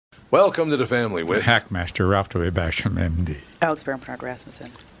Welcome to the family with Hackmaster Ralph Basham, MD. Alex Bernard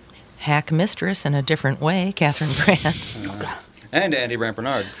Rasmussen. Hack mistress in a different way, Catherine Brandt. And Andy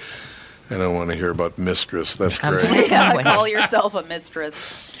Bernard. I don't want to hear about mistress. That's great. Call yourself a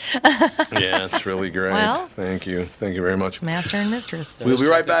mistress. Yeah, it's really great. Well, thank you. Thank you very much. Master and mistress. We'll be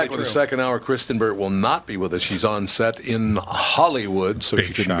right back with the second hour. Kristen Burt will not be with us. She's on set in Hollywood, so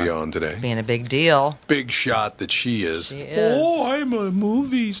she couldn't be on today. Being a big deal. Big shot that she is. She is. Oh, I'm a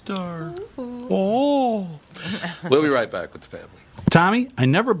movie star. Oh. We'll be right back with the family. Tommy, I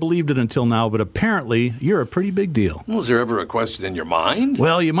never believed it until now, but apparently you're a pretty big deal. Was there ever a question in your mind?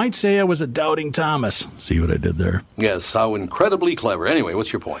 Well, you might say I was a doubting Thomas. See what I did there? Yes, how incredibly clever. Anyway,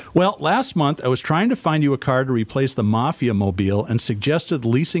 what's your point? Well, last month I was trying to find you a car to replace the Mafia Mobile and suggested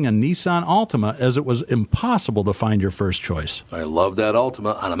leasing a Nissan Altima as it was impossible to find your first choice. I love that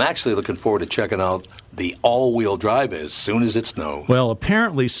Altima, and I'm actually looking forward to checking out the all-wheel drive as soon as it snows. Well,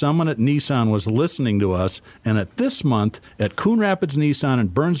 apparently someone at Nissan was listening to us, and at this month, at Coon Rapids Nissan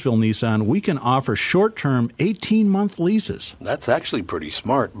and Burnsville Nissan, we can offer short-term 18-month leases. That's actually pretty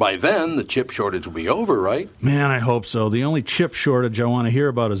smart. By then, the chip shortage will be over, right? Man, I hope so. The only chip shortage I want to hear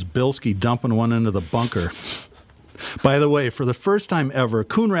about is Bilski dumping one into the bunker. By the way, for the first time ever,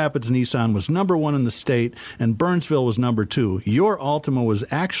 Coon Rapids Nissan was number 1 in the state, and Burnsville was number 2. Your Altima was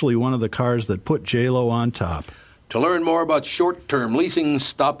actually one of the cars that put J-Lo on top. To learn more about short-term leasing,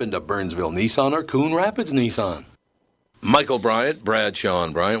 stop into Burnsville Nissan or Coon Rapids Nissan. Michael Bryant, Bradshaw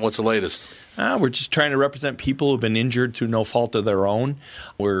and Bryant, what's the latest? We're just trying to represent people who've been injured through no fault of their own.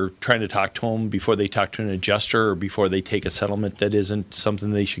 We're trying to talk to them before they talk to an adjuster or before they take a settlement that isn't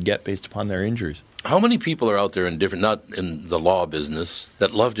something they should get based upon their injuries. How many people are out there in different, not in the law business,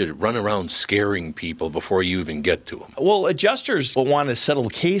 that love to run around scaring people before you even get to them? Well, adjusters want to settle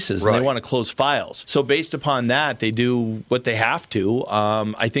cases and they want to close files. So based upon that, they do what they have to.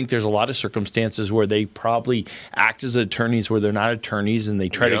 I think there's a lot of circumstances where they probably act as attorneys where they're not attorneys and they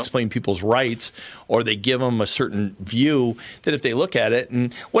try to explain people's rights or they give them a certain view that if they look at it.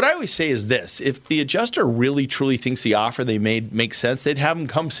 And what I always say is this, if the adjuster really truly thinks the offer they made makes sense, they'd have them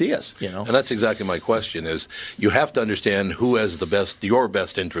come see us. And that's exactly my question is you have to understand who has your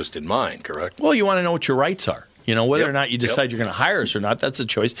best interest in mind, correct? Well, you want to know what your rights are. Whether or not you decide you're going to hire us or not, that's a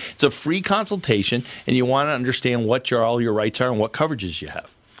choice. It's a free consultation, and you want to understand what all your rights are and what coverages you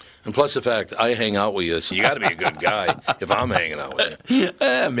have. And plus the fact I hang out with you, so you got to be a good guy if I'm hanging out with you.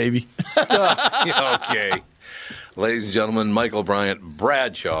 Maybe. Okay. Ladies and gentlemen, Michael Bryant,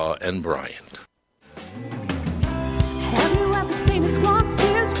 Bradshaw and Bryant. Have you ever seen a squawk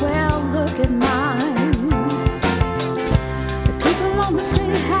stairs? Well, look at mine. The people on the street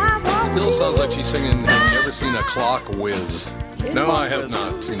have all Still sounds like she's singing, have you ever seen a clock whiz? No, I have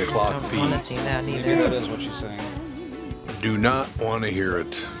not seen a clock I beat. don't want to see that either. Maybe that is what she's saying. Do not want to hear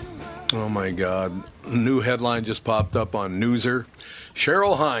it. Oh, my God. New headline just popped up on Newser.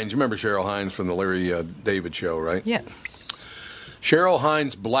 Cheryl Hines. Remember Cheryl Hines from the Larry David show, right? Yes. Cheryl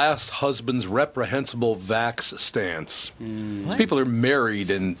Hines blasts husband's reprehensible vax stance. These people are married,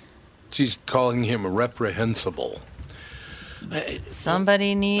 and she's calling him reprehensible.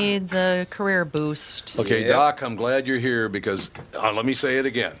 Somebody needs a career boost. Okay, Doc, I'm glad you're here because, let me say it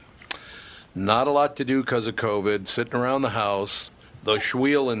again. Not a lot to do because of COVID, sitting around the house. The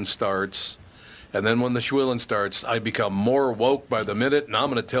schwieling starts, and then when the schwieling starts, I become more woke by the minute, and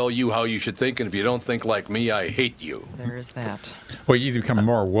I'm going to tell you how you should think, and if you don't think like me, I hate you. There is that. Well, you either become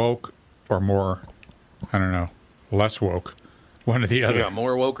more woke or more, less woke. One or the other. Yeah,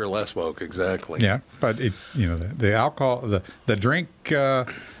 more woke or less woke, exactly. Yeah, but the alcohol, the drink,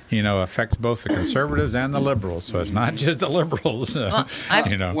 affects both the conservatives and the liberals. So it's not just the liberals.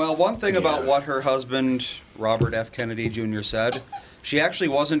 Well, one thing about what her husband, Robert F. Kennedy Jr., said, she actually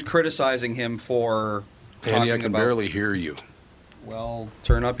wasn't criticizing him for Andy, I can barely hear you. Well,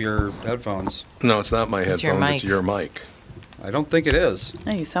 turn up your headphones. No, it's not my headphones. It's your mic. I don't think it is.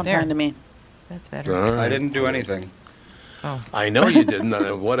 No, you sound fine to me. That's better. Right. I didn't do anything. Oh. I know you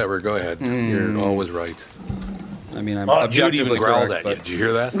didn't. Whatever, go ahead. You're always right. I mean, I'm Jude even objectively growled correct. at you. Did you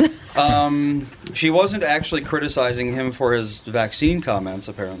hear that? She wasn't actually criticizing him for his vaccine comments,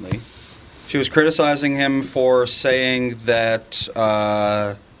 apparently. She was criticizing him for saying that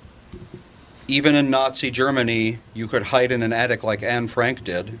even in Nazi Germany, you could hide in an attic like Anne Frank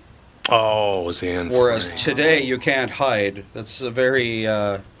did. Oh, it was Anne Whereas Frank. today, you can't hide. That's a very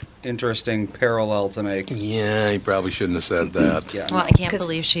interesting parallel to make. Yeah, he probably shouldn't have said that. Yeah. Well, I can't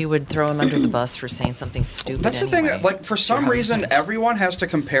believe she would throw him under the bus for saying something stupid. That's the anyway. thing. Like, for some reason, everyone has to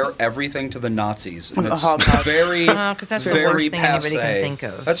compare everything to the Nazis. And it's very, because that's the worst thing anybody can think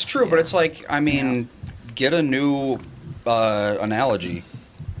of. That's true, but it's like, I mean, get a new analogy.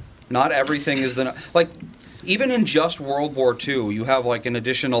 Not everything is like. Even in just World War II, you have like an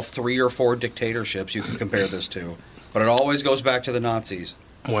additional 3 or 4 dictatorships you can compare this to. But it always goes back to the Nazis.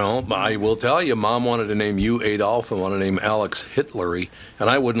 Well, I will tell you, Mom wanted to name you Adolf and wanted to name Alex Hitlery, and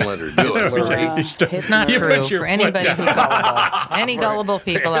I wouldn't let her do it. It's not true for anybody who's gullible. Any gullible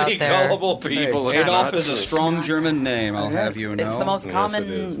people out there. Gullible people. Hey, Adolf is a strong German name, I'll have you know. It's the most Yes, common it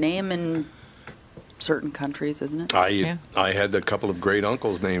is. name in certain countries, isn't it? I had a couple of great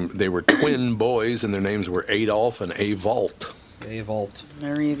uncles named. They were twin boys, and their names were Adolf and Avalt. Avalt.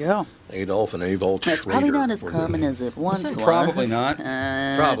 There you go. Adolf and Avalt. That's Schrader probably not as were common the- as it once was. Probably not.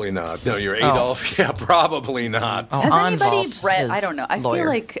 Probably not. No, you're Adolf. Yeah, probably not. Oh, Has anybody Anwalt read? is I don't know. I lawyer. feel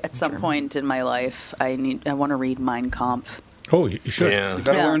like at some point in my life, I want to read Mein Kampf. Oh, you should. Yeah. You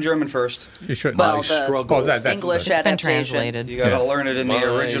gotta Yeah. learn German first. You should. Well, I the struggle. Oh, that's English It's been adaptation. translated. You gotta Yeah. learn it in the My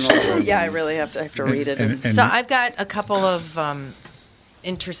original. Yeah, I really have to read it. And So I've got a couple of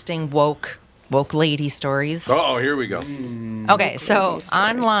interesting woke lady stories. Oh, here we go. Okay, so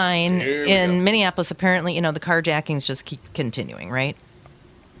online Here we in go. Minneapolis, apparently, the carjackings just keep continuing, right?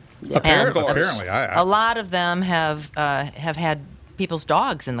 apparently, And apparently, a lot of them have had people's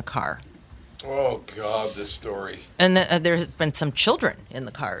dogs in the car. Oh God, this story. And there's been some children in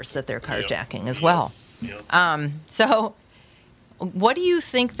the cars that they're carjacking as well. Yeah. So, what do you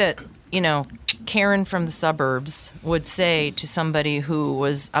think that, Karen from the suburbs would say to somebody who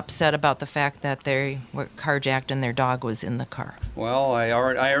was upset about the fact that they were carjacked and their dog was in the car? Well, I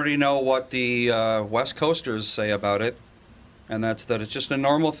already know what the West Coasters say about it, and that's that it's just a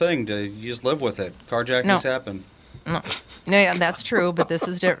normal thing. You just live with it. Carjackings happen. No, yeah, that's true, but this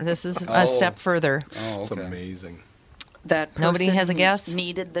is different. This is Oh. a step further. Oh, It's okay. amazing. That Nobody person has a guess?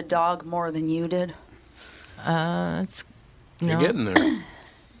 Needed the dog more than you did. It's You're no. getting there.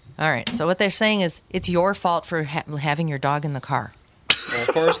 All right. So what they're saying is it's your fault for having your dog in the car. Well, of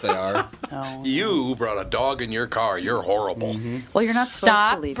course they are. Oh. You brought a dog in your car. You're horrible. Well, you're not supposed to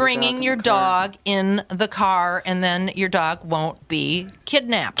Stop leave bringing your your dog in the car. dog in the car, and then your dog won't be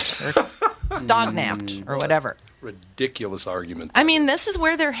kidnapped or dog napped or whatever. Ridiculous argument. I mean, this is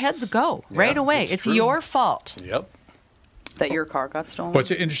where their heads go right away. it's It's true. your fault. Yep. That your car got stolen.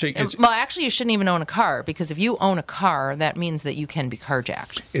 What's interesting? Well, actually, you shouldn't even own a car because if you own a car, that means that you can be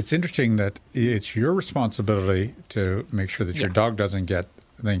carjacked. It's interesting that it's your responsibility to make sure that your dog doesn't get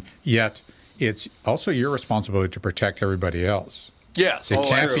the thing. Yet, it's also your responsibility to protect everybody else. Yes. It oh,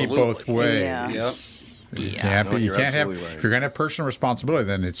 can't be absolutely. both ways. Yeah. Yep. You can't, No, you you're can't have. absolutely right. If you're going to have personal responsibility,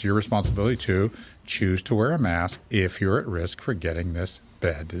 then it's your responsibility to choose to wear a mask if you're at risk for getting this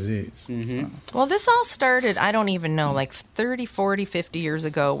bad disease. Well, this all started, I don't even know, like 30, 40, 50 years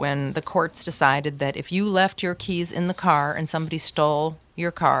ago when the courts decided that if you left your keys in the car and somebody stole your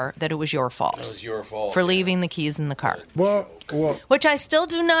car, that it was your It fault was your fault. for leaving the keys in the car. Well, Which I still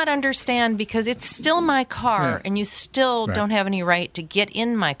do not understand because it's still my car Yeah. and you still Right. don't have any right to get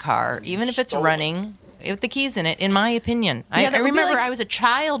in my car, even if it's Stole running. With the keys in it, in my opinion. Yeah, I that would be remember like- I was a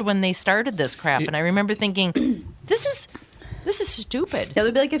child when they started this crap, and I remember thinking, this is stupid. Yeah, it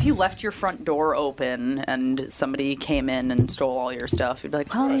would be like if you left your front door open and somebody came in and stole all your stuff. You'd be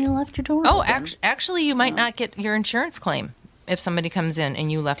like, "Oh, you left your door Oh, open." actually, you might not get your insurance claim if somebody comes in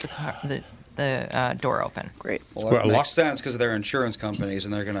and you left the door open. Great. Well, that Well, a lot- makes sense because they're insurance companies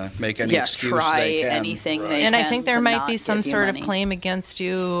and they're going to make any Yeah, excuse try they can. anything they And I can think there to might not be some give you sort of money. claim against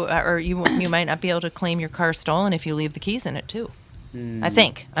you, or you might not be able to claim your car stolen if you leave the keys in it too. I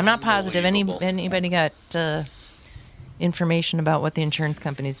think I'm not positive. Unbelievable. Anybody got information about what the insurance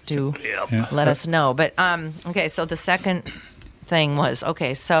companies do? Yep. Let us know. But okay, so the second thing was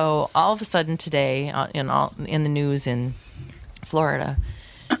okay. So all of a sudden today, in the news in Florida,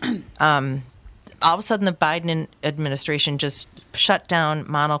 all of a sudden the Biden administration just shut down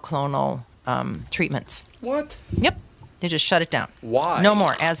monoclonal treatments. What? Yep, they just shut it down. Why? No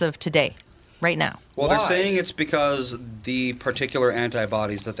more as of today, right now. Well, Why? they're saying it's because the particular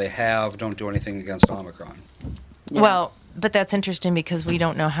antibodies that they have don't do anything against Omicron. Well, but that's interesting because we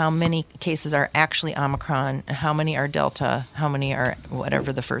don't know how many cases are actually Omicron, and how many are Delta, how many are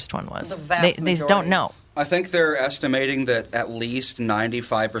whatever the first one was. The vast They don't majority. know. I think they're estimating that at least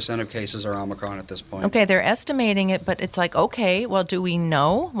 95% of cases are Omicron at this point. Okay, they're estimating it, but it's like, okay, well, do we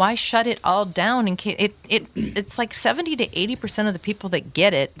know? Why shut it all down in case it's like 70 to 80% of the people that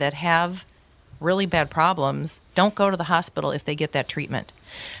get it that have really bad problems don't go to the hospital if they get that treatment.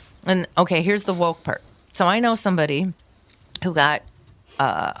 And okay, here's the woke part. So I know somebody who got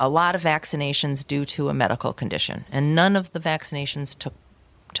a lot of vaccinations due to a medical condition, and none of the vaccinations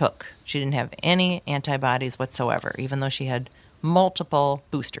took. She didn't have any antibodies whatsoever, even though she had multiple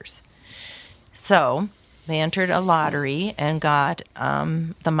boosters. So They entered a lottery and got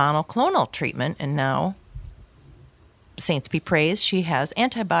the monoclonal treatment, and now, saints be praised, she has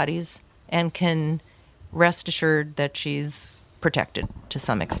antibodies and can rest assured that she's protected to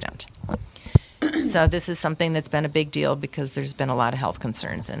some extent. So this is something that's been a big deal because there's been a lot of health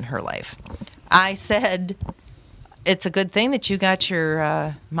concerns in her life. I said, it's a good thing that you got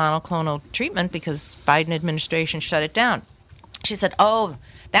your monoclonal treatment because Biden administration shut it down. She said, oh,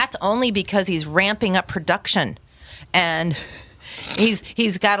 that's only because he's ramping up production and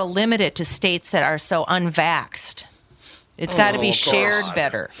he's got to limit it to states that are so unvaxxed. It's got to be shared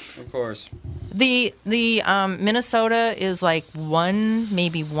better. Of course. The Minnesota is like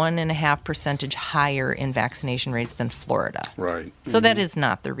maybe 1.5% higher in vaccination rates than Florida. Right. So that is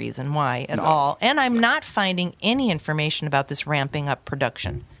not the reason why at all. And I'm not finding any information about this ramping up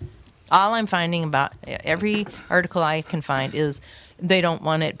production. All I'm finding about every article I can find is they don't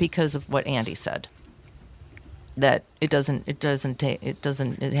want it because of what Andy said. That it has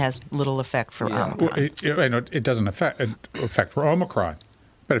little effect for Omicron. I know it doesn't affect for Omicron.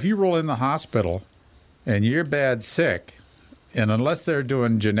 But if you roll in the hospital and you're bad sick, and unless they're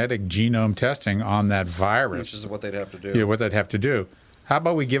doing genetic genome testing on that virus, which is what they'd have to do. Yeah, what they'd have to do. How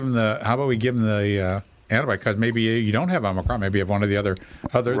about we give them the antibody? Because maybe you don't have Omicron, maybe you have one of the other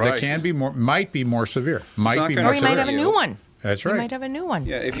right. that might be more severe. Or you might have a new one. That's right. You might have a new one.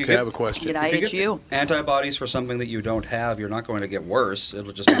 Yeah, if you have a question. Get if you IHU. get antibodies for something that you don't have, you're not going to get worse.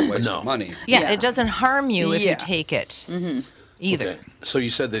 It'll just be a waste of money. Yeah, it doesn't harm you if you take it either. Okay. So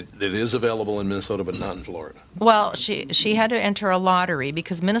you said that it is available in Minnesota, but not in Florida. Well, she had to enter a lottery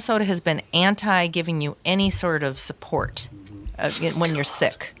because Minnesota has been anti-giving you any sort of support when you're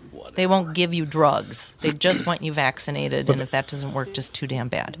sick. They won't give you drugs. They just want you vaccinated, and if that doesn't work, just too damn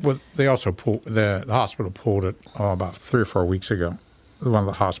bad. Well, they also pulled the hospital pulled it about 3 or 4 weeks ago. One of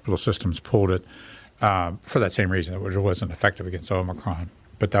the hospital systems pulled it for that same reason. It wasn't effective against Omicron.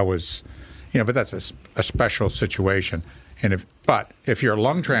 But that was, but that's a special situation. And if you're a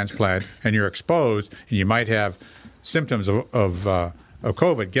lung transplant and you're exposed and you might have symptoms of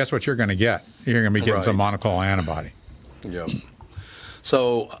COVID, guess what you're going to get? You're going to be getting some monoclonal antibody. Yeah.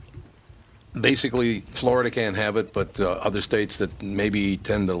 So basically, Florida can't have it, but other states that maybe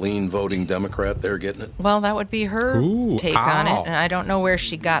tend to lean voting Democrat, they're getting it. Well, that would be her take on it, and I don't know where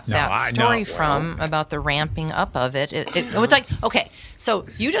she got that story from about the ramping up of it. It was like, okay, so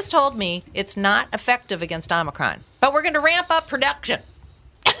you just told me it's not effective against Omicron, but we're going to ramp up production.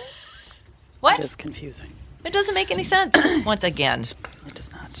 What? It is confusing. It doesn't make any sense. Once again, it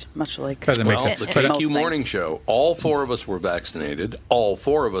does not. Much like the KQ Morning Show, all 4 of us were vaccinated, all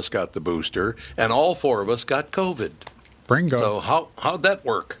 4 of us got the booster, and all 4 of us got COVID. Bingo. So how'd that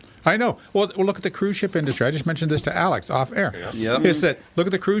work? I know. Well, look at the cruise ship industry. I just mentioned this to Alex off air. Yeah. Is that look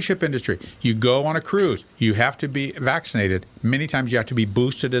at the cruise ship industry. You go on a cruise, you have to be vaccinated. Many times you have to be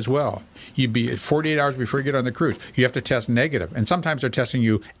boosted as well. You'd be 48 hours before you get on the cruise. You have to test negative. And sometimes they're testing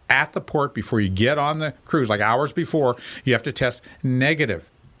you at the port before you get on the cruise, like hours before. You have to test negative.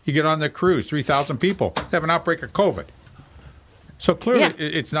 You get on the cruise, 3,000 people have an outbreak of COVID. So clearly,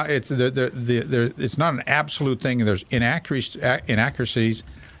 it's not. It's it's not an absolute thing. There's inaccuracies.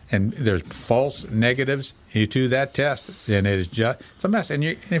 And there's false negatives to that test, and it's a mess. And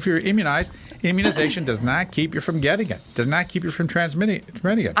if you're immunized, immunization does not keep you from getting it. Does not keep you from transmitting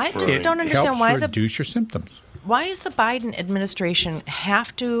it. I just don't understand why reduce your symptoms. Why does the Biden administration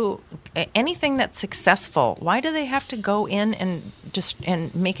have to anything that's successful? Why do they have to go in and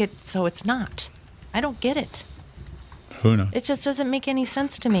make it so it's not? I don't get it. Who knows? It just doesn't make any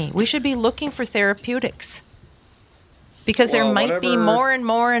sense to me. We should be looking for therapeutics. Because there might be more and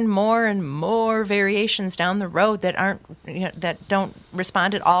more and more and more variations down the road that that don't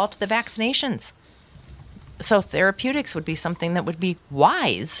respond at all to the vaccinations. So therapeutics would be something that would be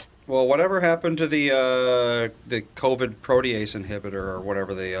wise. Well, whatever happened to the COVID protease inhibitor or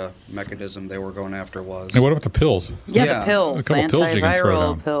whatever the mechanism they were going after was? And what about the pills? Yeah, the pills, the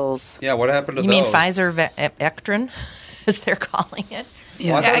antiviral pills. Yeah, what happened to those? You mean Pfizer Ectrin, as they're calling it?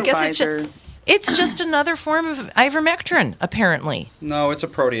 Yeah, I guess it's just another form of ivermectin, apparently. No, it's a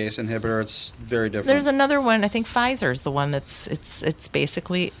protease inhibitor. It's very different. There's another one. I think Pfizer's the one that's it's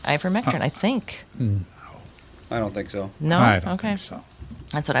basically ivermectin. I think. No, I don't think so. No, I don't think so.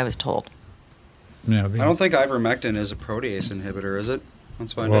 That's what I was told. Yeah, I don't think ivermectin is a protease inhibitor, is it?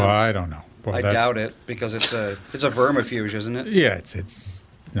 Let's find out. Well, I don't know. Well, I doubt it because it's a vermifuge, isn't it? Yeah, it's.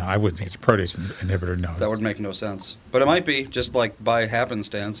 No, I wouldn't think it's a protease inhibitor. No, that would make no sense. But it might be just like by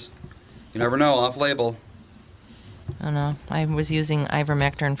happenstance. You never know, off-label. I don't know. I was using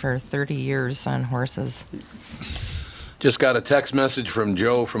ivermectin for 30 years on horses. Just got a text message from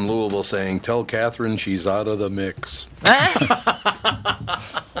Joe from Louisville saying, "Tell Catherine she's out of the mix."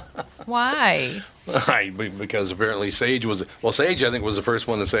 Why? Because apparently Sage Sage, I think, was the first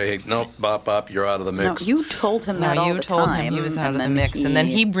one to say, "Hey, nope, Bop, you're out of the No, mix." you told him that all you the told time. him he was out of the then mix, and then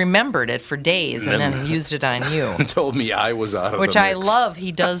he remembered it for days, and then used it on you. Told me I was out of Which the I mix. love.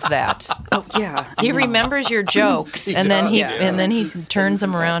 He does that. Oh yeah, He remembers your jokes, and then he turns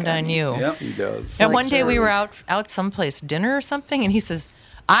them around on you. Yep. He does. And one day we were out someplace, dinner or something, and he says,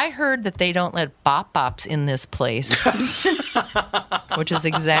 "I heard that they don't let bops in this place," which is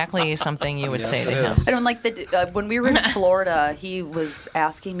exactly something you would say to him. I don't like when we were in Florida, he was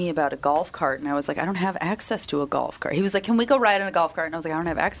asking me about a golf cart, and I was like, I don't have access to a golf cart. He was like, can we go ride on a golf cart? And I was like, I don't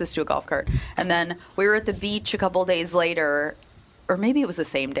have access to a golf cart. And then we were at the beach a couple days later, or maybe it was the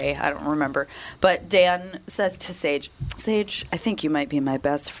same day, I don't remember. But Dan says to Sage, I think you might be my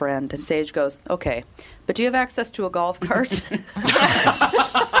best friend. And Sage goes, okay, but do you have access to a golf cart?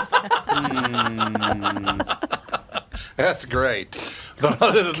 That's great. But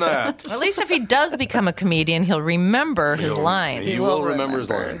other than that, At least if he does become a comedian, he'll remember his lines. He will remember his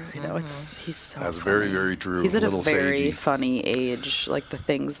line. You know, he's so That's funny. very, very true. He's at a Little very Sagey. funny age, like the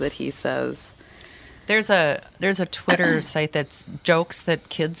things that he says. There's a Twitter site that's jokes that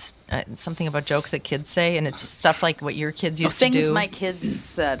kids, something about jokes that kids say, and it's stuff like what your kids used to do. Things my kids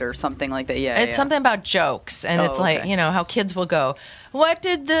said or something like that. Yeah, It's something about jokes, and it's like, okay. how kids will go, "What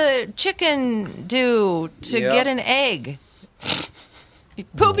did the chicken do to get an egg?"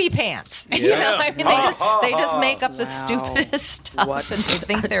 Poopy pants. I mean, they just make up the stupidest stuff, and they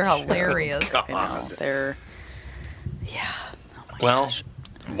think they're hilarious. I know, they're, Well,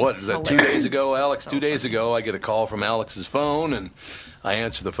 what is that? 2 days ago, Alex? 2 days ago, I get a call from Alex's phone, and I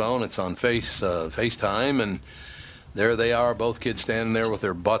answer the phone. It's on FaceTime, and there they are, both kids standing there with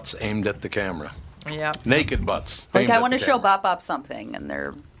their butts aimed at the camera. Yeah. Naked butts. like aimed I at want to the show camera. Bop shaking, and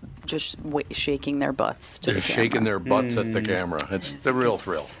they're just shaking their butts to They're the camera. shaking their butts at the camera. It's the real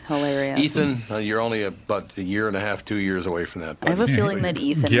thrill. It's hilarious. Ethan, you're only about a year and a half, 2 years away from that. I have a feeling that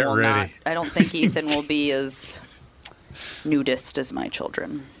Ethan Get will ready. not. I don't think Ethan will be as nudist as my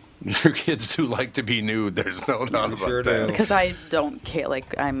children. Your kids do like to be nude. There's no doubt about Sure that. do. Because I don't care.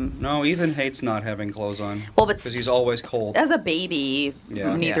 Like, I'm. No, Ethan hates not having clothes on. Well, but because he's always cold. As a baby,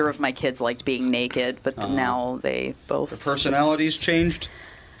 Yeah. neither Yeah. of my kids liked being naked, but now they both. Their personalities changed.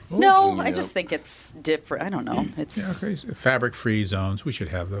 No, I Yeah. just think it's different. I don't know. It's Fabric-free zones. We should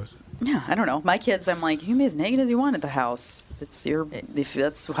have those. yeah. I don't know. My kids, I'm like, you can be as naked as you want at the house. It's your if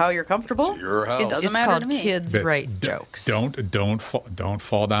that's how you're comfortable. It's your house. It doesn't It's matter called to me. Kids But Write Jokes. Don't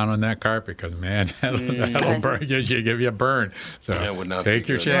fall down on that carpet because man, that'll burn, give you a burn. So Yeah, it would not take be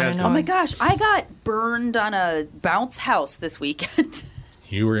your good. chances. Oh my gosh, I got burned on a bounce house this weekend.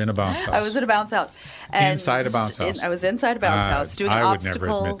 You were in a bounce house. I was at a bounce house. And Inside a bounce house? I was inside a bounce house doing an I would never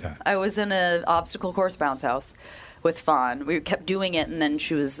obstacle. admit that. I was in an obstacle course bounce house with Fawn. We kept doing it, and then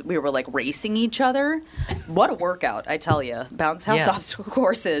we were like racing each other. What a workout, I tell you. Bounce house Yes. obstacle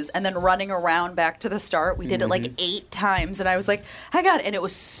courses, and then running around back to the start. We did it like 8 times, and I was like, I got it. And it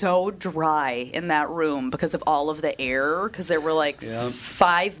was so dry in that room because of all of the air, because there were like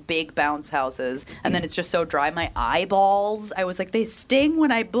 5 big bounce houses, and then it's just so dry. My eyeballs, I was like, they sting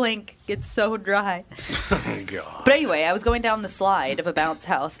when I blink. It's so dry. Oh, God. But anyway, I was going down the slide of a bounce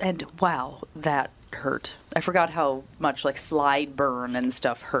house, and wow, that hurt. I forgot how much like slide burn and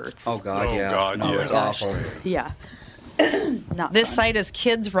stuff hurts. Oh God, Oh, yeah. God, no, yeah. it's awful. Yeah. Not This fun. site is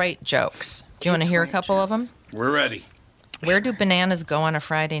Kids Write Jokes. Do you want to Kids hear a Write couple of them? Jokes. We're ready. Where do bananas go on a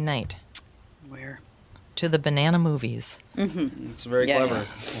Friday night? Where? To the banana movies. It's very Yeah, clever.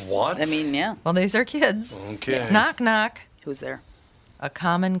 What? I mean, yeah. Well, these are kids. Okay. Knock, knock. Who's there? A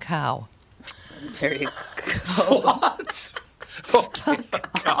common cow. There you go. What? Okay.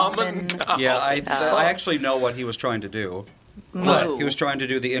 Common cow. Yeah, I actually know what he was trying to do. Moo. He was trying to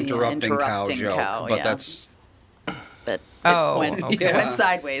do the interrupting cow interrupting joke, cow, but yeah. that's But Oh, it went, okay. it went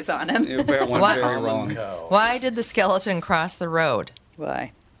sideways on him. it went What? very wrong. Why did the skeleton cross the road?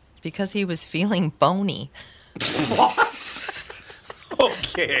 Why? Because he was feeling bony.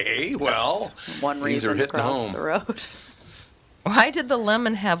 Okay, well, One these are reason hitting across home. the road. Why did the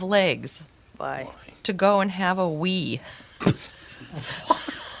lemon have legs? Why? To go and have a wee.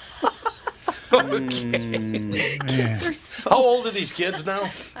 Kids are so. How old are these kids now?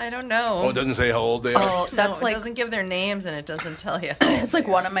 I don't know. Oh, it doesn't say how old they are. Oh, that's it like doesn't give their names and it doesn't tell you. it's like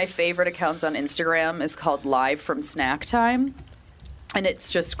one of my favorite accounts on Instagram is called Live from Snack Time, and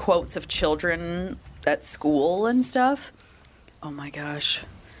it's just quotes of children at school and stuff. Oh my gosh,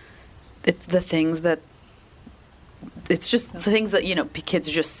 it's the things that. It's just the things that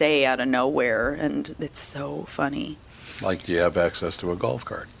kids just say out of nowhere, and it's so funny. Like, do you have access to a golf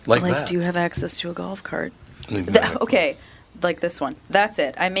cart? Like that. do you have access to a golf cart? Exactly. Okay, like this one. That's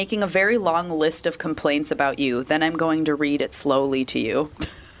it. I'm making a very long list of complaints about you. Then I'm going to read it slowly to you.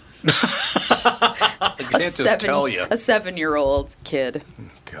 I can't just tell you. A 7-year-old kid.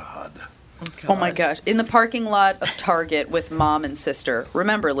 God. Oh my gosh. In the parking lot of Target with mom and sister.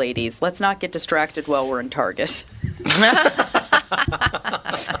 Remember, ladies, let's not get distracted while we're in Target.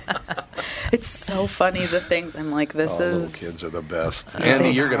 It's so funny, the things. I'm like, this Little is... kids are the best.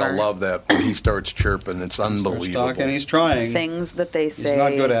 Andy, you're going to love that when he starts chirping. It's unbelievable. Talking, he's trying. things that they say. He's not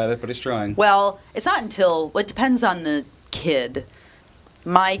good at it, but he's trying. Well, it's not until... It depends on the kid.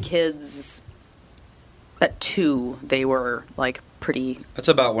 My kids, at 2, they were, like, pretty... That's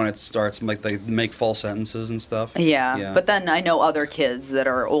about when it starts, like they make full sentences and stuff. Yeah, but then I know other kids that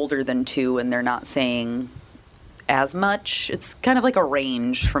are older than 2, and they're not saying as much. It's kind of like a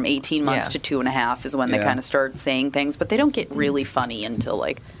range from 18 months to 2.5 is when they kind of start saying things, but they don't get really funny until,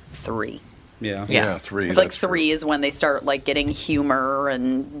 like, 3. Yeah, 3. It's like 3 is when they start like getting humor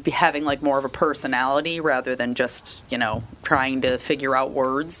and having like more of a personality rather than just, trying to figure out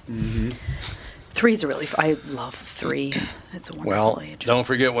words. Mm-hmm. 3 is really I love 3. It's a wonderful age. Don't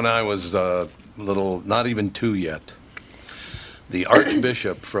forget when I was little, not even 2 yet. The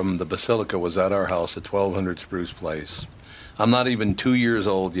Archbishop from the Basilica was at our house at 1200 Spruce Place. I'm not even 2 years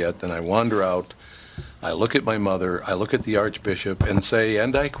old yet, and I wander out. I look at my mother, I look at the Archbishop and say,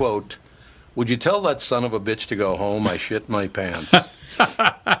 and I quote, "Would you tell that son of a bitch to go home? I shit my pants."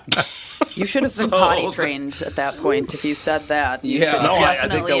 You should have been potty trained at that point if you said that. You should I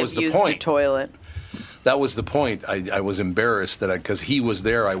think that was have the used point. a toilet. That was the point. I was embarrassed that because he was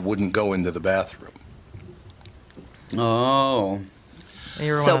there, I wouldn't go into the bathroom. Oh.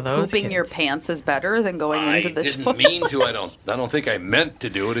 You were So one of those pooping kids. your pants is better than going into the didn't toilet? mean to. I don't think I meant to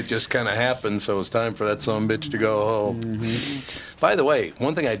do it. It just kind of happened. So it's time for that son of a bitch to go home. Mm-hmm. By the way,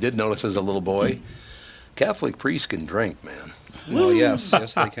 one thing I did notice as a little boy, Catholic priests can drink, man. Well, yes, they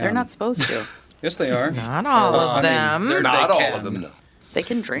can. They're not supposed to. Yes, they are. Not all of them. Not all of them, no. They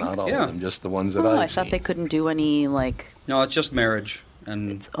can drink. Not all of them, just the ones that Oh, I've I thought seen. they couldn't do any like. No, it's just marriage.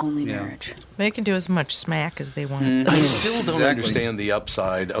 And It's only marriage. They can do as much smack as they want. I still don't Exactly. understand the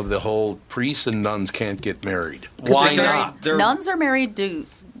upside of the whole priests and nuns can't get married. Why they're not? They're- Nuns are married to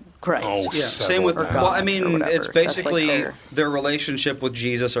Christ. Oh, Yeah, same with. Or Well, I God, or mean, whatever. it's That's basically like her. their relationship with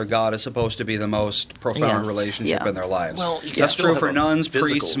Jesus or God is supposed to be the most profound Yes, relationship yeah. in their lives. Well, you can that's still true have for a nuns,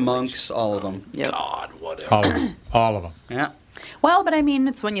 physical priests, monks, all of them. Yep. God, whatever. All of them. All of them. Yeah. Well, but I mean,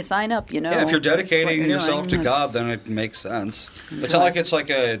 it's when you sign up, Yeah, if you're that's what dedicating you're yourself doing. to God, That's- then it makes sense. It's not like it's like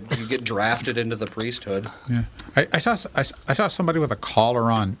you get drafted into the priesthood. Yeah. I saw somebody with a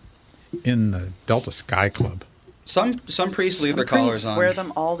collar on in the Delta Sky Club. Some priests leave Some their collars priests on. wear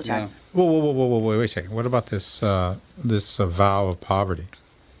them all the Yeah. time. Whoa, wait a second. What about this vow of poverty?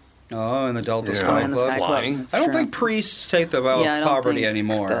 Oh, in the Delta Yeah. Sky in the Club. Sky Club. Flying. That's I don't true. think priests take the vow Yeah, I of don't poverty think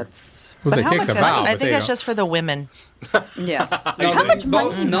anymore. That's. Well, but they how take much the money- vow. I but think they that's don't- just for the women. Yeah. No, How much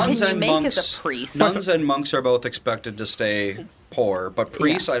both money nuns can you and make monks, as a priest? Nuns and monks are both expected to stay poor, but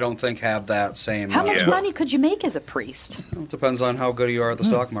priests, I don't think, have that same. How much Yeah. money could you make as a priest? It depends on how good you are at the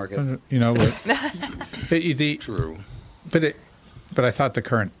stock market. You know, True. but I thought the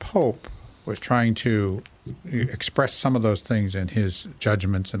current pope was trying to express some of those things in his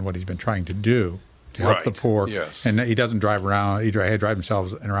judgments and what he's been trying to do to help the Right, poor. yes. And he doesn't drive around. He drive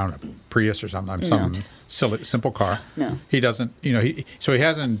himself around a Prius or something, some silly, simple car. No. He doesn't. So he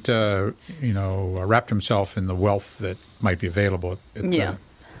hasn't. Wrapped himself in the wealth that might be available at Yeah.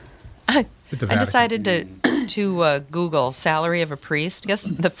 the I Vatican. decided to Google salary of a priest. Guess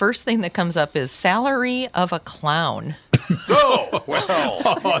the first thing that comes up is salary of a clown. Oh, well.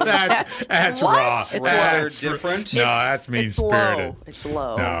 Oh, that's What? raw. It's That's low. Different? No, that's mean It's spirited. low. It's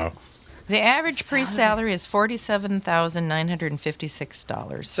low. No. The average priest salary is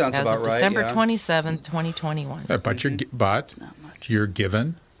 $47,956. Sounds as about of right, December yeah. 27th, 2021. But you're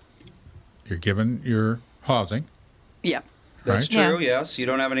given your housing. Yeah. That's Right. true. Yes, you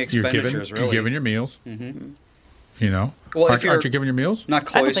don't have any You're expenditures given really. you're given your meals. Mm-hmm. You know, Well, if aren't you're- you given your meals? Not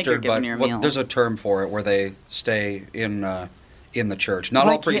I don't think you're cloistered, given but your meal. there's a term for it where they stay in the church. Not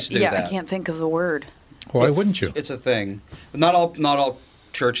all priests do yeah, that. I can't think of the word. Why It's- wouldn't you? It's a thing. Not all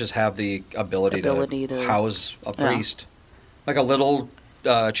churches have the ability to to- house a Yeah. priest. Like a little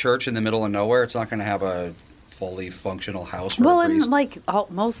church in the middle of nowhere, it's not going to have a fully functional house for Well, a priest. and like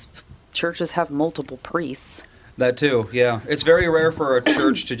most churches have multiple priests. That too, yeah. It's very rare for a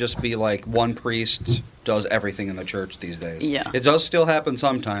church to just be like one priest does everything in the church these days. Yeah. It does still happen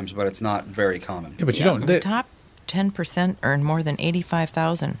sometimes, but it's not very common. Yeah, but you Yeah. don't. The top 10% earn more than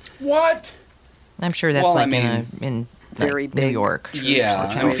 $85,000. What? I'm sure that's Well, I like mean, in very New big. York. Yeah,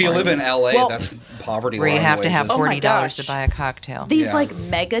 I mean, if you live in LA, Well, that's poverty Where you line have to have wages. Oh my $40 to gosh. buy a cocktail. These Yeah. like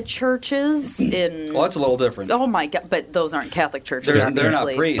mega churches in. Well, that's a little different. Oh my god! But those aren't Catholic churches, They're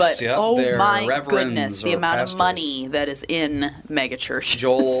obviously. not priests, But yep, oh they're my reverends goodness, the or amount pastors. of money that is in mega churches.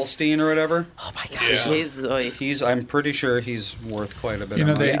 Joel Osteen or whatever. Oh my gosh, I'm pretty sure he's worth quite a bit You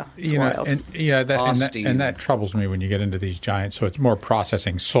know, of money. it's you know, wild. and and that troubles me when you get into these giants. So it's more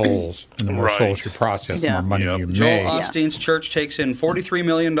processing souls, and the more Right. souls you process, the Yeah. more money Yep. you Joel make. Osteen's church takes in $43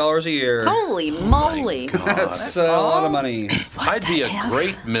 million a year. Holy moly! That's a lot of money. I'd be a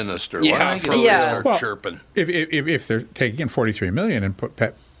great minister. Why Yeah, don't I get for over real. and start Well, chirping? If they're taking in $43 million and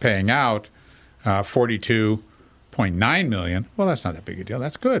paying out $42.9 million, well, that's not that big a deal.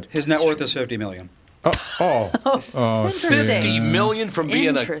 That's good. His net worth is $50 million. Interesting. $50 million from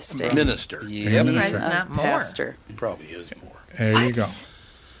being a Interesting. minister. Yep. Surprised it's not more. Pastor. Probably is more. There you go.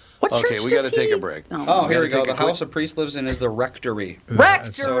 What Okay, church we does got to take he- a break. Oh, here we go. take a The house a priest lives in is the rectory.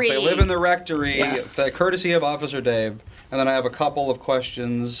 Rectory. So if they live in the rectory, Yes. the courtesy of Officer Dave, and then I have a couple of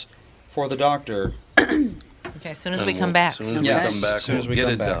questions for the doctor. Okay, as soon as we come back. As soon as we Yes, come back, as soon as we'll we get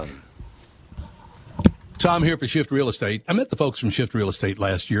come it back. done. Tom here for Shift Real Estate. I met the folks from Shift Real Estate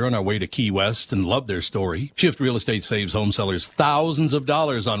last year on our way to Key West and loved their story. Shift Real Estate saves home sellers thousands of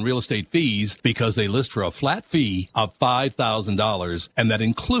dollars on real estate fees because they list for a flat fee of $5,000, and that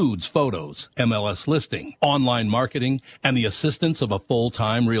includes photos, MLS listing, online marketing, and the assistance of a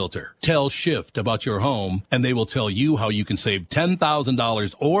full-time realtor. Tell Shift about your home, and they will tell you how you can save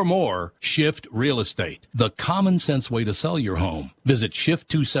 $10,000 or more. Shift Real Estate, the common sense way to sell your home. Visit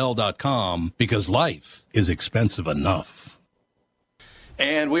shift2sell.com because life is expensive enough.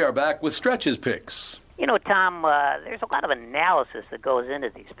 And we are back with Stretches picks. You know, Tom, there's a lot of analysis that goes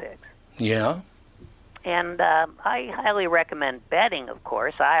into these picks. Yeah? And I highly recommend betting, of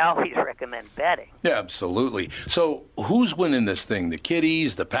course. I always recommend betting. Yeah, absolutely. So who's winning this thing? The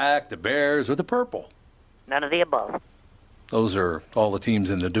Kitties, the Pack, the Bears, or the Purple? None of the above. Those are all the teams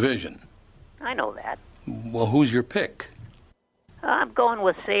in the division. I know that. Well, who's your pick? I'm going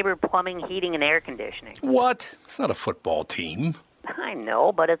with Sabre Plumbing, Heating, and Air Conditioning. What? It's not a football team. I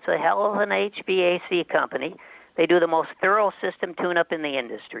know, but it's a hell of an HVAC company. They do the most thorough system tune-up in the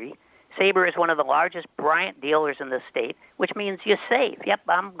industry. Sabre is one of the largest Bryant dealers in the state, which means you save. Yep,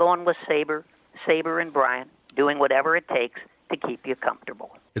 I'm going with Sabre and Bryant, doing whatever it takes to keep you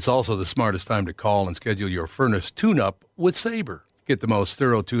comfortable. It's also the smartest time to call and schedule your furnace tune-up with Sabre. Get the most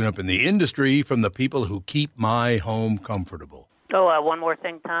thorough tune-up in the industry from the people who keep my home comfortable. Oh, one more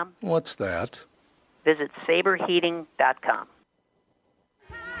thing, Tom. What's that? Visit saberheating.com.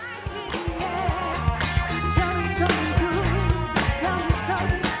 Tell me something good. Tell me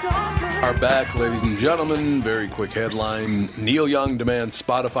something so good. Are back, ladies and gentlemen. Very quick headline. Neil Young demands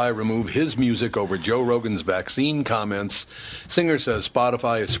Spotify remove his music over Joe Rogan's vaccine comments. Singer says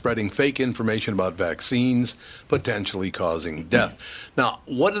Spotify is spreading fake information about vaccines, potentially causing death. Now,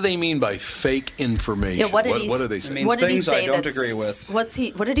 what do they mean by fake information? Yeah, what did he do they say? means What did he things I say don't that's- agree with.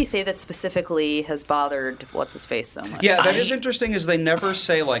 What did he say that specifically has bothered what's his face so much? Yeah, that is interesting. Is they never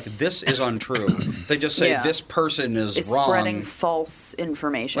say like this is untrue. They just say Yeah. this person is Is wrong. spreading false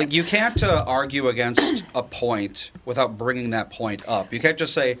information. Like you can't argue against a point without bringing that point up. You can't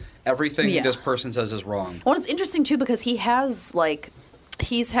just say everything Yeah. this person says is wrong. Well, it's interesting too because he's had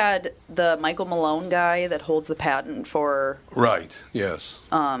the Michael Malone guy that holds the patent for Right, yes.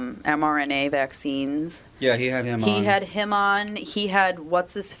 mRNA vaccines. Yeah, he had him on. He had him on. He had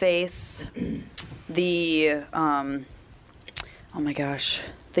what's his face, the oh my gosh,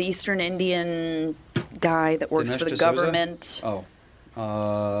 the Eastern Indian guy that works Dinesh for the D'Souza? government. Oh,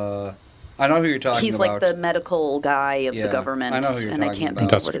 I know who you're talking He's about. like the medical guy of Yeah, the government, I know who you're and I talking can't about.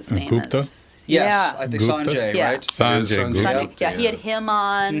 think of what his name Gupta? is. Yes, yeah. I think Gupta? Sanjay, Yeah. right? Sanjay Sanjay Gupta. Sanjay, yeah, he had him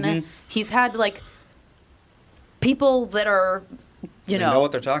on. Mm-hmm. He's had like people that are, They know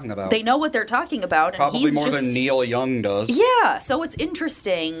what they're talking about. they know what they're talking about, and Probably he's more just, than Neil Young does. Yeah, so it's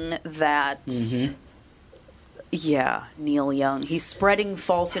interesting that. Yeah, Neil Young. He's spreading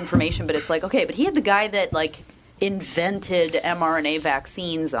false information, but it's like, okay, but he had the guy that like invented mRNA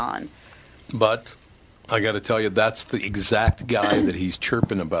vaccines on. But I got to tell you, that's the exact guy that he's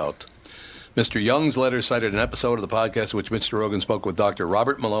chirping about. Mr. Young's letter cited an episode of the podcast in which Mr. Rogan spoke with Dr.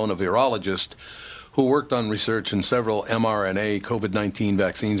 Robert Malone, a virologist who worked on research in several mRNA COVID-19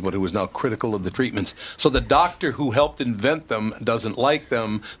 vaccines, but who was now critical of the treatments. So the doctor who helped invent them doesn't like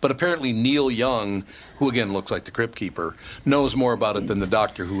them, but apparently Neil Young, who again looks like the Crypt Keeper, knows more about it than the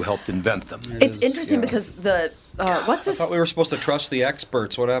doctor who helped invent them. It's interesting because what's I his? thought we were supposed to trust the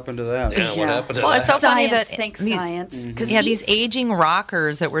experts. What happened to that? Yeah, what happened to Well, that? it's so funny Science, that thanks these- science. Because these aging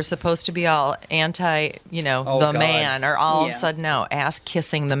rockers that were supposed to be all anti, the God. man, are all of Yeah. a sudden now ass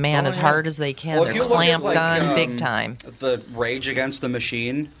kissing the man as hard as they can. Well, if They're you look at, clamped on big time. The Rage Against the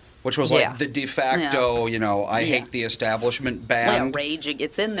Machine, which was Yeah. like the de facto, I hate the establishment band. Rage,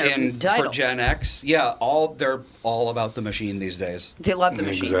 it's in their And title. for Gen X, they're all about the machine these days. They love the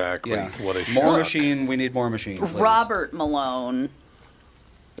machine. Exactly. Yeah, What a more shock. machine. We need more machine. Please. Robert Malone,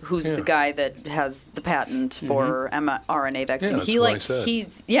 who's the guy that has the patent for mRNA vaccine. Yeah, that's he what I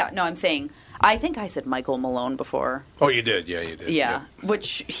said. I'm saying. I think I said Michael Malone before. Oh, you did. Yeah, you did. Yeah,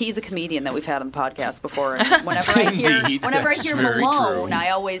 which he's a comedian that we've had on the podcast before. And whenever I hear That's very Malone, true.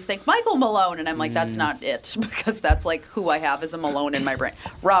 I always think Michael Malone, and I'm like, that's not it, because that's like who I have as a Malone in my brain.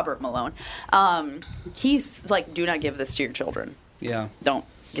 Robert Malone. He's like, do not give this to your children. Yeah. Don't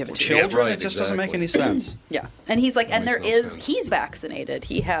give it to your Children, right, it just doesn't make exactly. any sense. Yeah. And he's like, and there makes no is, sense. he's vaccinated.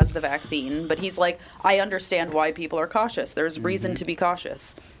 He has the vaccine, but he's like, I understand why people are cautious. There's reason to be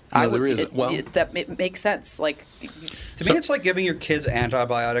cautious. No, there is. That makes sense. Like, To me, it's like giving your kids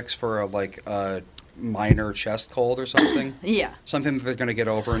antibiotics for a minor chest cold or something. yeah. Something that they're going to get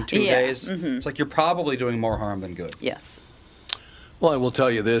over in 2 Yeah, days. It's like you're probably doing more harm than good. Yes. Well, I will tell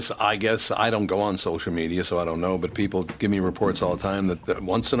you this. I guess I don't go on social media, so I don't know. But people give me reports all the time that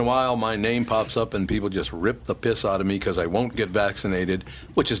once in a while my name pops up and people just rip the piss out of me because I won't get vaccinated,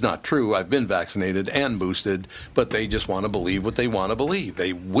 which is not true. I've been vaccinated and boosted, but they just want to believe what they want to believe.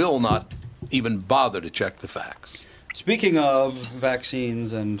 They will not even bother to check the facts. Speaking of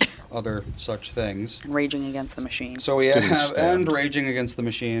vaccines and other such things, Raging Against the Machine. so we Getting have, stabbed. and Raging Against the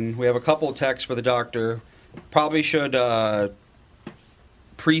Machine, we have a couple of texts for the doctor. Probably should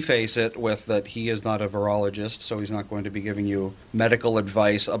preface it with that he is not a virologist, so he's not going to be giving you medical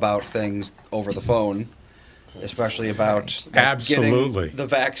advice about things over the phone, especially about Absolutely. getting the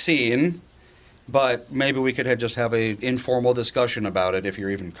vaccine. But maybe we could just have a informal discussion about it if you're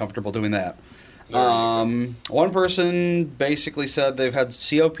even comfortable doing that. One person basically said they've had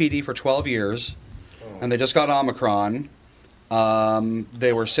COPD for 12 years, and they just got Omicron.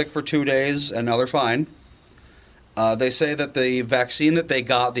 They were sick for 2 days, and now they're fine. They say that the vaccine that they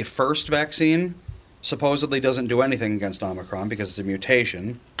got, the first vaccine, supposedly doesn't do anything against Omicron because it's a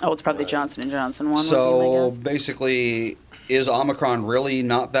mutation. Oh, it's probably Johnson & Johnson one. would be So my guess. basically, is Omicron really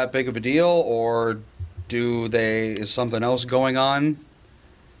not that big of a deal, or is something else going on?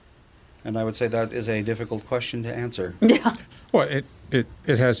 And I would say that is a difficult question to answer. Yeah. Well, it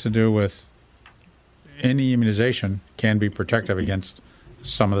has to do with any immunization can be protective against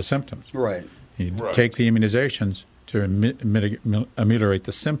some of the symptoms. Right. You Right. take the immunizations to ameliorate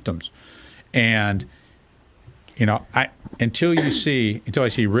the symptoms. And, until I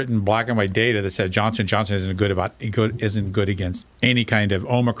see written black and white data that says Johnson & Johnson isn't good against any kind of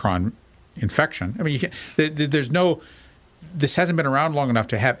Omicron infection. I mean, this hasn't been around long enough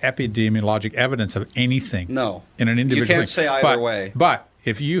to have epidemiologic evidence of anything. No. In an individual You can't thing. say either way. But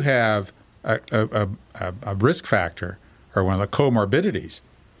if you have a risk factor or one of the comorbidities,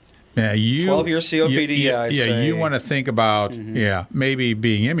 12 years COPD, I'd say. you want to think about maybe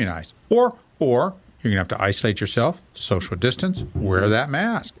being immunized, or you're gonna have to isolate yourself, social distance, wear that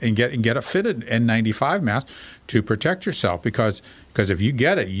mask, and get a fitted N95 mask to protect yourself because if you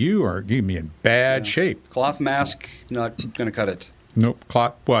get it, you're gonna be in bad shape. Cloth mask, not going to cut it. Nope,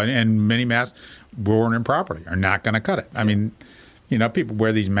 and many masks worn improperly are not going to cut it. I mean, people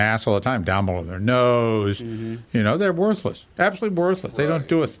wear these masks all the time down below their nose. They're worthless, absolutely worthless. They don't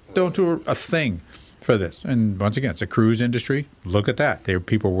do a thing for this. And once again, it's a cruise industry. Look at that.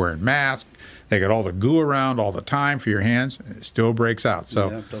 People wearing masks. They got all the goo around all the time for your hands. And it still breaks out. So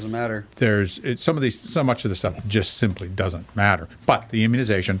Yeah, it doesn't matter. so much of this stuff just simply doesn't matter. But the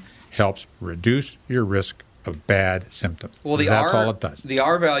immunization helps reduce your risk of bad symptoms. Well, that's all it does. The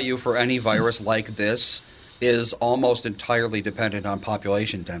R value for any virus like this is almost entirely dependent on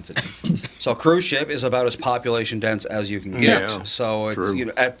population density. So cruise ship is about as population dense as you can get. Yeah, So it's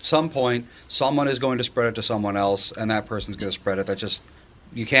true. at some point someone is going to spread it to someone else, and that person's going to spread it.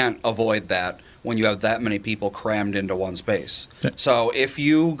 You can't avoid that when you have that many people crammed into one space. Yeah. So if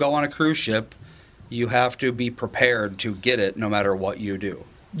you go on a cruise ship, you have to be prepared to get it no matter what you do.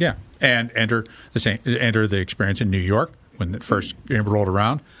 Yeah, and enter the experience in New York when it first rolled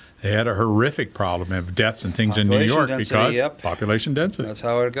around. They had a horrific problem of deaths and things in New Population York density, because yep. population density. That's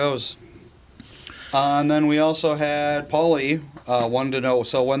how it goes. And then we also had Paulie wanted to know,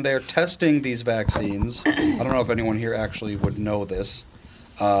 so when they're testing these vaccines, I don't know if anyone here actually would know this,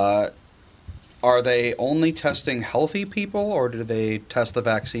 are they only testing healthy people, or do they test the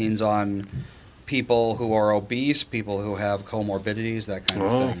vaccines on people who are obese, people who have comorbidities, that kind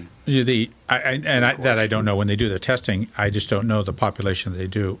of thing. I don't know when they do the testing. I just don't know the population they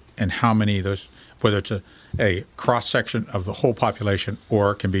do and how many of those, whether it's a cross section of the whole population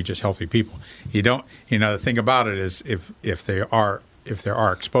or it can be just healthy people. The thing about it is if they are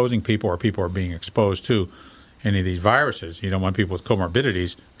exposing people or people are being exposed to any of these viruses, you don't want people with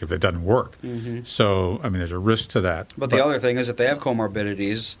comorbidities if it doesn't work. Mm-hmm. So, there's a risk to that. But the other thing is if they have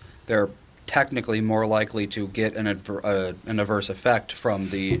comorbidities, they're technically more likely to get an adverse effect from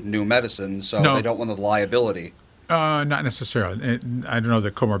the new medicine, so they don't want the liability. Not necessarily. I don't know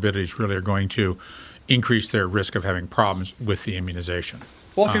that comorbidities really are going to increase their risk of having problems with the immunization.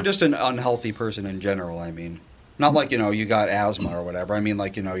 Well, if you're just an unhealthy person in general, Not like, you got asthma or whatever.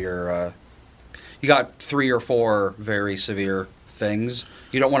 You got 3 or 4 very severe things.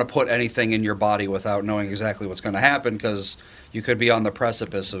 You don't want to put anything in your body without knowing exactly what's going to happen because you could be on the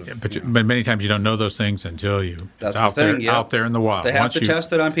precipice of... But many times you don't know those things until That's out the thing, there, out there in the wild. They have to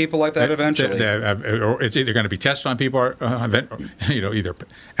test it on people like that eventually. Or it's either going to be tested on people, either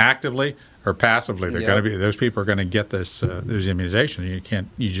actively or passively. They're going to be. Those people are going to get this immunization.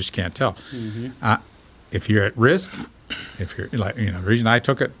 You just can't tell. Mm-hmm. If you're at risk, the reason I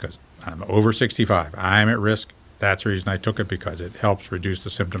took it because I'm over 65. I'm at risk. That's the reason I took it because it helps reduce the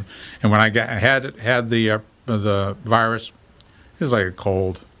symptoms. And when I had the virus, it was like a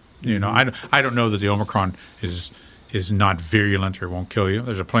cold. I don't know that the Omicron is not virulent or won't kill you.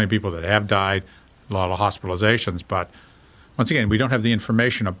 There's plenty of people that have died, a lot of hospitalizations. But once again, we don't have the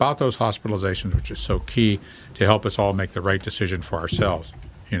information about those hospitalizations, which is so key to help us all make the right decision for ourselves.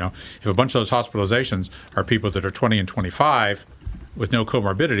 If a bunch of those hospitalizations are people that are 20 and 25 with no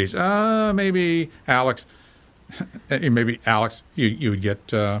comorbidities, maybe Alex, you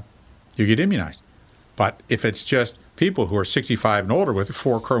get immunized. But if it's just people who are 65 and older with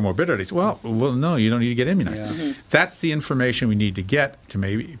 4 comorbidities, well, no, you don't need to get immunized. Yeah. Mm-hmm. That's the information we need to get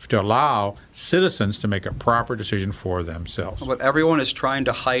to allow citizens to make a proper decision for themselves. But everyone is trying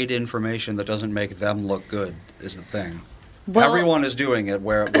to hide information that doesn't make them look good, is the thing. Well, everyone is doing it,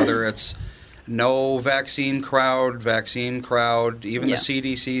 whether it's no vaccine crowd, even the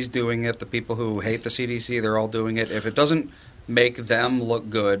CDC's doing it. The people who hate the CDC, they're all doing it. If it doesn't make them look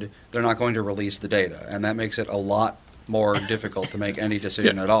good, they're not going to release the data, and that makes it a lot more difficult to make any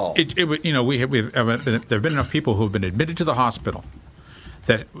decision at all. There have been enough people who have been admitted to the hospital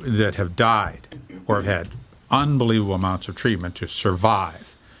that have died or have had unbelievable amounts of treatment to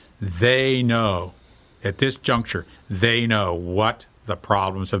survive. They know, at this juncture, what the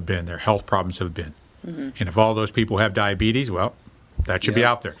problems have been, their health problems have been. Mm-hmm. And if all those people have diabetes, well, that should be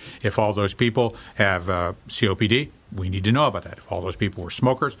out there. If all those people have COPD, we need to know about that. If all those people were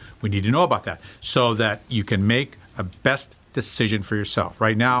smokers, we need to know about that so that you can make a best decision for yourself.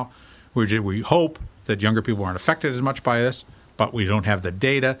 Right now, we hope that younger people aren't affected as much by this, but we don't have the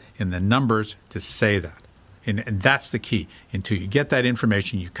data and the numbers to say that. And that's the key. Until you get that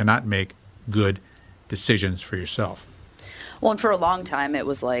information, you cannot make good decisions for yourself. Well, and for a long time, it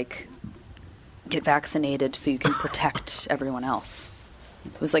was like, get vaccinated so you can protect everyone else.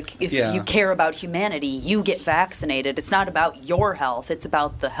 It was like, if you care about humanity, you get vaccinated. It's not about your health. It's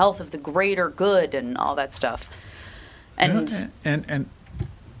about the health of the greater good and all that stuff. And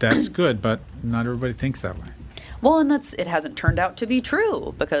that's good, but not everybody thinks that way. Well, and it hasn't turned out to be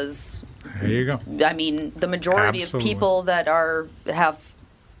true because... There you go. The majority of people that have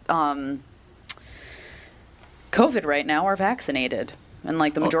COVID right now are vaccinated. And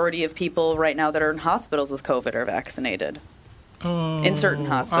the majority of people right now that are in hospitals with COVID are vaccinated. In certain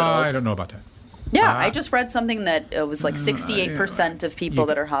hospitals. I don't know about that. Yeah, I just read something that it was 68% of people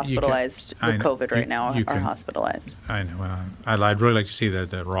that are hospitalized with COVID right now are hospitalized. I know. I'd really like to see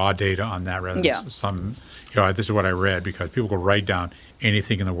the raw data on that rather than some. This is what I read because people could write down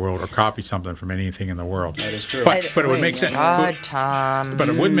anything in the world or copy something from anything in the world. That is true. But it would make sense. Tom. But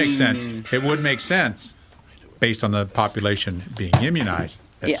it would make sense. It would make sense based on the population being immunized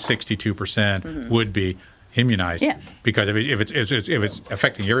that 62% would be immunized. Yeah. Because if it's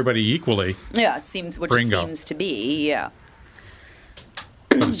affecting everybody equally. Yeah, it seems seems to be. Yeah.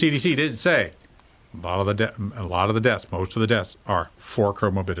 But the CDC did say a lot of the deaths, most of the deaths are 4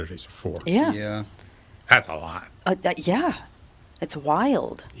 comorbidities. 4. Yeah. Yeah. That's a lot. It's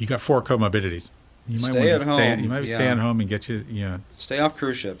wild. You got 4 comorbidities. You might stay at home. You might stay at home and get stay off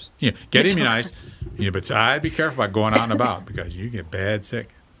cruise ships. Yeah, get immunized. But I'd be careful about going out and about because you get bad sick.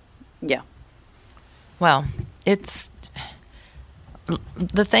 Yeah. Well, it's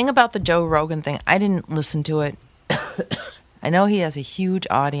the thing about the Joe Rogan thing. I didn't listen to it. I know he has a huge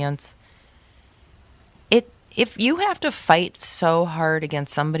audience. if you have to fight so hard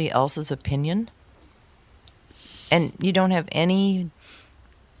against somebody else's opinion and you don't have any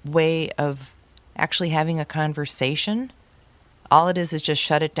way of actually having a conversation, all it is just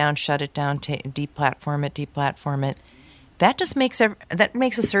shut it down, deplatform it. That just makes a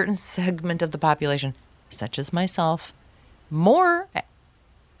certain segment of the population, such as myself, more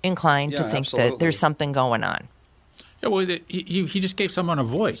inclined to think that there's something going on. Yeah, well, he just gave someone a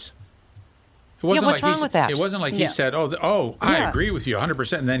voice. It wasn't what's like wrong with that? It wasn't like he said, I agree with you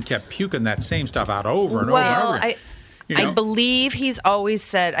 100%, and then kept puking that same stuff out over and over and over. I believe he's always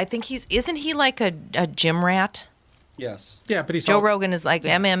said, isn't he like a gym rat? Yes. Yeah, but Joe Rogan is like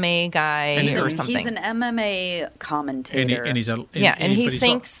MMA guy or something. He's an MMA commentator. And he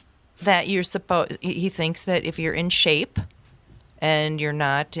thinks that he thinks that if you're in shape and you're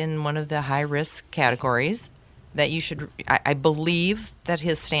not in one of the high risk categories, that you should. I believe that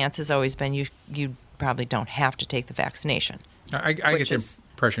his stance has always been you probably don't have to take the vaccination. I get the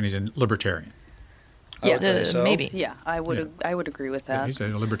impression he's a libertarian. Yes, maybe. Yeah, I would agree with that. He's a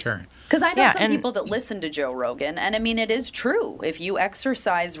libertarian. Because I know some people that listen to Joe Rogan, and I mean, it is true. If you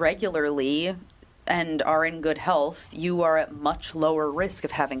exercise regularly and are in good health, you are at much lower risk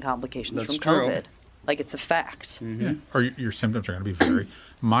of having complications from COVID. Like, it's a fact. Mm-hmm. Yeah. Or your symptoms are going to be very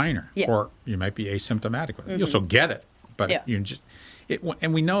minor. Yeah. Or you might be asymptomatic with it. You'll still get it, but you just...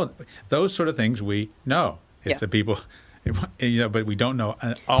 and we know those sort of things we know. It's the people... but we don't know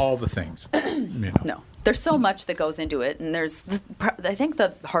all the things. No. There's so much that goes into it, and I think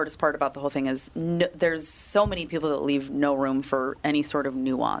the hardest part about the whole thing is there's so many people that leave no room for any sort of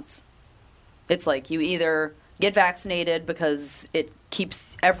nuance. It's like you either get vaccinated because it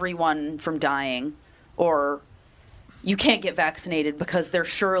keeps everyone from dying, or you can't get vaccinated because they're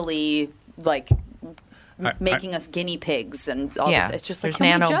surely like making us guinea pigs and all this. It's just like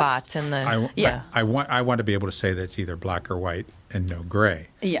there's nanobots in the. I want to be able to say that it's either black or white and no gray.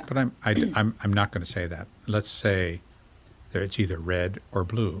 Yeah. But I'm not going to say that. Let's say that it's either red or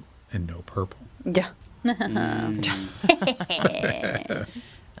blue and no purple. Yeah.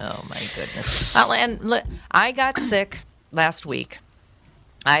 Oh my goodness! And I got sick last week.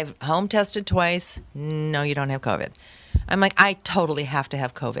 I've home tested twice. No, you don't have COVID. I'm like, I totally have to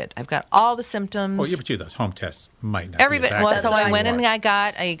have COVID. I've got all the symptoms. Oh, yeah, but those home tests might not. Everybody. Well, so I went and I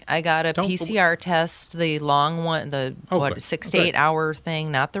got a PCR test, the long one, the 6 to 8 hour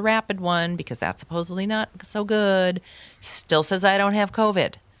thing, not the rapid one, because that's supposedly not so good. Still says I don't have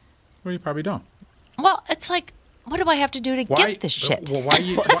COVID. Well, you probably don't. Well, it's like, what do I have to do to get this shit? Well, why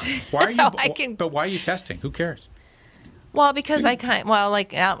are you testing? Who cares? Well, because I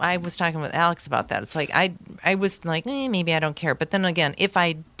was talking with Alex about that. It's like I was like, maybe I don't care. But then again, if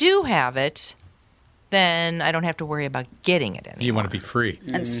I do have it, then I don't have to worry about getting it anymore. You want to be free.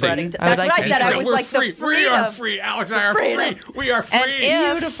 And spreading. That's what I said. I was like, free. We are free. Alex and I are free. We are free.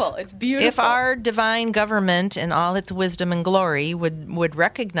 Beautiful. It's beautiful. If our divine government in all its wisdom and glory would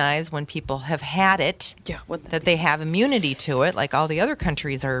recognize when people have had it, that they have immunity to it, like all the other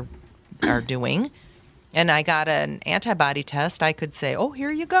countries are doing, and I got an antibody test, I could say, oh,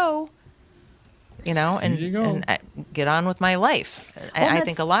 here you go. And get on with my life. I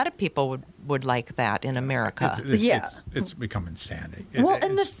think a lot of people would like that in America. It's become insanity.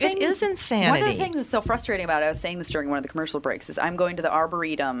 It is insanity. One of the things that's so frustrating about it, I was saying this during one of the commercial breaks, is I'm going to the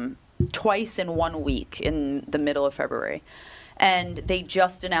Arboretum twice in 1 week in the middle of February. And they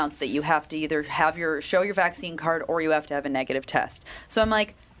just announced that you have to either show your vaccine card or you have to have a negative test. So I'm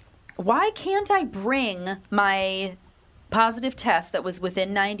like, why can't I bring my positive test that was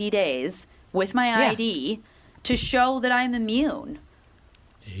within 90 days with my ID to show that I'm immune?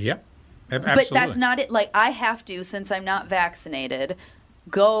 Yep. Absolutely. But that's not it. Like, I have to, since I'm not vaccinated,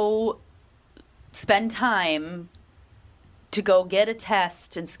 go spend time to go get a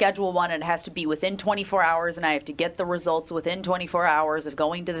test and schedule one, and it has to be within 24 hours, and I have to get the results within 24 hours of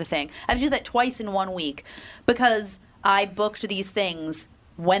going to the thing. I have to do that twice in 1 week because I booked these things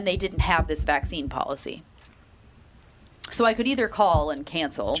when they didn't have this vaccine policy. So I could either call and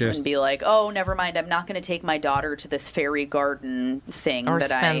cancel and be like, oh, never mind, I'm not going to take my daughter to this fairy garden thing. Or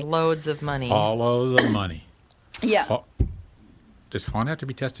spend loads of money. Follow the money. Yeah. Does Fawn have to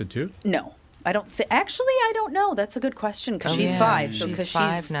be tested too? No. I don't actually, I don't know. That's a good question because she's 5. So because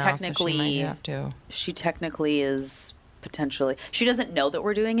she's technically, so she might have to. She technically is potentially. She doesn't know that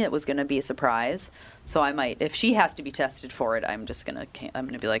we're doing it. It was going to be a surprise. So I might, if she has to be tested for it, I'm going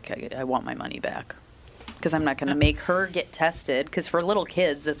to be like, I want my money back. Because I'm not going to make her get tested. Because for little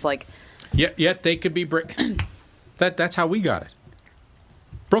kids, it's like... Yet they could be... That's how we got it.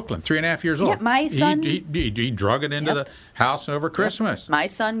 Brooklyn, 3.5 years old. Yeah, my son- He drug it into Yep. the house over Christmas. My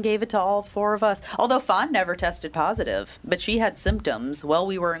son gave it to all 4 of us. Although Fawn never tested positive, but she had symptoms while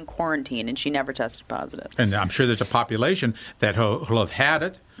we were in quarantine, and she never tested positive. And I'm sure there's a population that will have had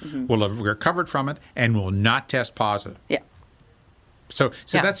it, will have recovered from it, and will not test positive. Yeah. So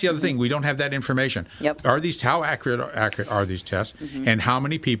Yeah. that's the other thing. We don't have that information. Yep. How accurate are these tests, and how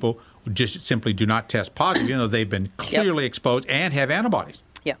many people just simply do not test positive, even though they've been clearly exposed and have antibodies?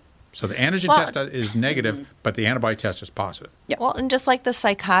 Yeah. So the antigen test is negative, but the antibody test is positive. Yeah. Well, and just like the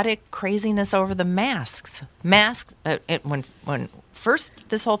psychotic craziness over the masks. Masks, when first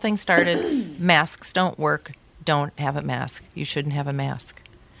this whole thing started, masks don't work, don't have a mask. You shouldn't have a mask.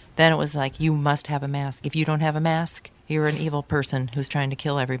 Then it was like, you must have a mask. If you don't have a mask, you're an evil person who's trying to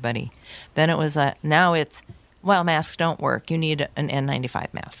kill everybody. Then it was, now it's, well, masks don't work. You need an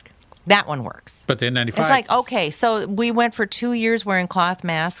N95 mask. That one works. But the N95... It's like, okay, so we went for 2 years wearing cloth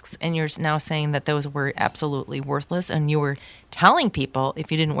masks, and you're now saying that those were absolutely worthless, and you were telling people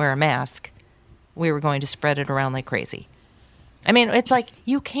if you didn't wear a mask, we were going to spread it around like crazy. I mean, it's like,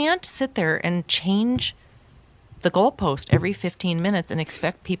 you can't sit there and change the goalpost every 15 minutes and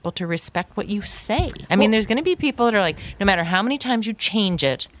expect people to respect what you say. I mean, there's going to be people that are like, no matter how many times you change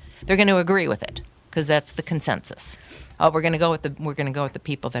it, they're going to agree with it, because that's the consensus. Oh, we're going to go with the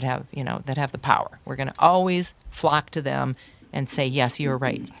people that have, that have the power. We're going to always flock to them and say, yes, you're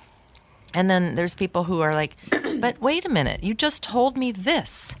right. And then there's people who are like, but wait a minute, you just told me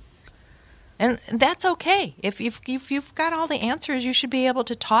this. And that's okay. If you've got all the answers, you should be able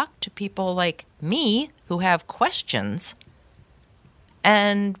to talk to people like me who have questions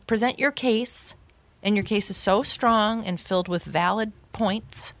and present your case. And your case is so strong and filled with valid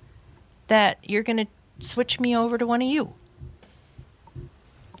points that you're going to switch me over to one of you.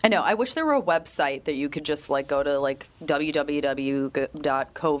 I know. I wish there were a website that you could just go to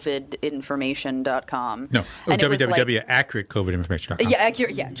www.covidinformation.com. No, www.accuratecovidinformation.com. Yeah,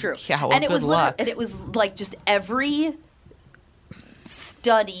 accurate. Yeah, true. Yeah, well, and it good was luck. and it was just every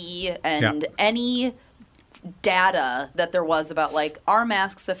study and any data that there was about are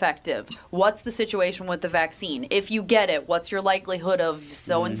masks effective? What's the situation with the vaccine? If you get it, what's your likelihood of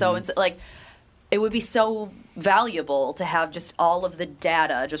so and so and so? It would be so valuable to have just all of the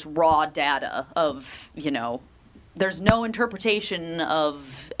data, just raw data of, there's no interpretation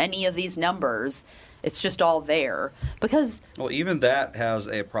of any of these numbers. It's just all there. Because... Well, even that has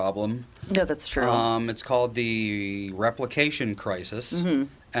a problem. Yeah, that's true. It's called the replication crisis.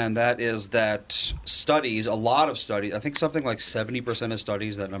 And that is that studies, a lot of studies, I think something like 70% of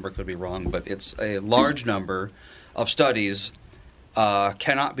studies, that number could be wrong, but it's a large number of studies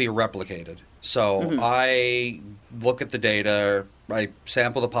cannot be replicated. So I look at the data, I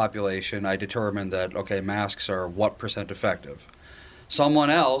sample the population, I determine that, okay, masks are what percent effective. Someone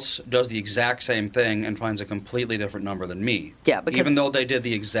else does the exact same thing and finds a completely different number than me. Yeah, because... Even though they did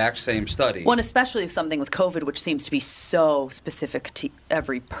the exact same study. Well, and especially if something with COVID, which seems to be so specific to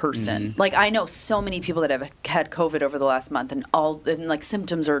every person. I know so many people that have had COVID over the last month, and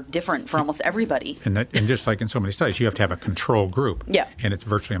symptoms are different for almost everybody. And just like in so many studies, you have to have a control group. Yeah. And it's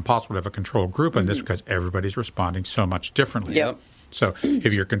virtually impossible to have a control group on this because everybody's responding so much differently. Yep. So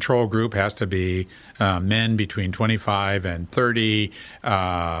if your control group has to be men between 25 and 30,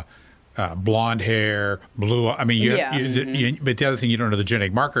 blonde hair, blue, but the other thing, you don't know the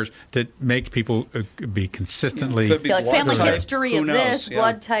genetic markers that make people be consistently... Could be family type. history Who of knows? this, Yeah.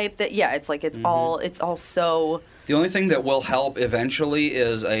 blood type, that, it's all so... The only thing that will help eventually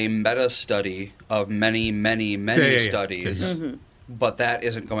is a meta-study of many, many, many studies. But that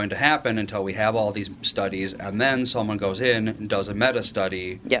isn't going to happen until we have all these studies, and then someone goes in and does a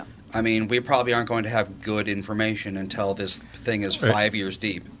meta-study. Yeah. I mean, we probably aren't going to have good information until this thing is 5 years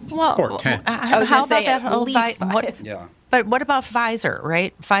deep. Well, Or 10. I was how going to say about that at whole least 5. Yeah. But what about Pfizer,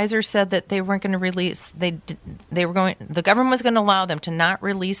 right? Pfizer said that they weren't going to release, the government was going to allow them to not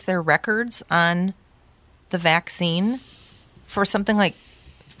release their records on the vaccine for something like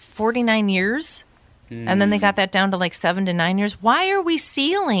 49 years. And then they got that down to 7 to 9 years. Why are we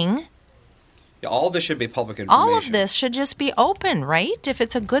sealing? Yeah, all of this should be public information. All of this should just be open, right? If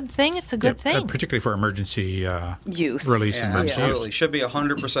it's a good thing, it's a good thing. Particularly for emergency use. release Yeah, and emergency absolutely. use. Should be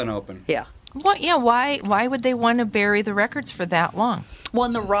 100% open. Yeah. What? Yeah. Why would they want to bury the records for that long? Well,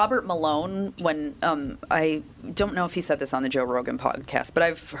 in the Robert Malone, when I don't know if he said this on the Joe Rogan podcast, but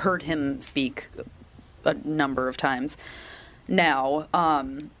I've heard him speak a number of times now.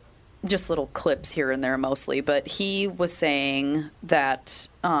 Just little clips here and there mostly, but he was saying that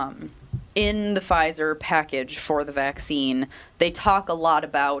in the Pfizer package for the vaccine, they talk a lot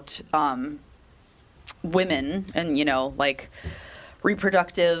about women and,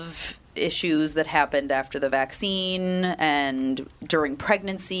 reproductive issues that happened after the vaccine and during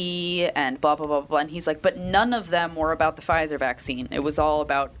pregnancy and blah, blah, blah, blah. And he's like, but none of them were about the Pfizer vaccine. It was all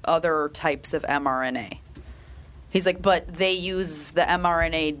about other types of mRNA. He's like, but they use the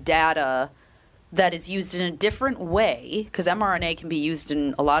mRNA data that is used in a different way, because mRNA can be used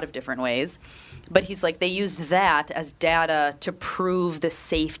in a lot of different ways. But he's like, they used that as data to prove the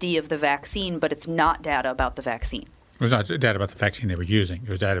safety of the vaccine, but it's not data about the vaccine. It was not data about the vaccine they were using. It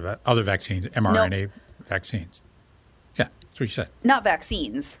was data about other vaccines, mRNA vaccines. Yeah, that's what you said. Not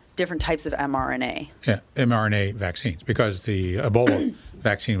vaccines, different types of mRNA. Yeah, mRNA vaccines, because the Ebola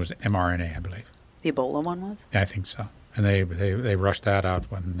vaccine was mRNA, I believe. The Ebola one was? Yeah, I think so. And they rushed that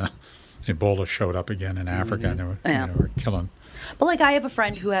out when Ebola showed up again in Africa, and they were killing. But like, I have a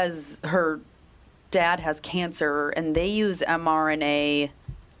friend who has, her dad has cancer, and they use mRNA.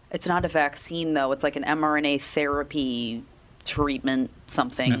 It's not a vaccine, though. It's like an mRNA therapy treatment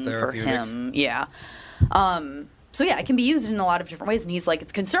something for him. Yeah. So, yeah, it can be used in a lot of different ways. And he's like,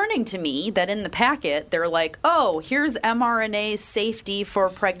 it's concerning to me that in the packet, they're like, oh, here's mRNA safety for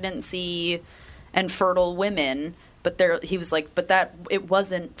pregnancy and fertile women. But he was like, but that it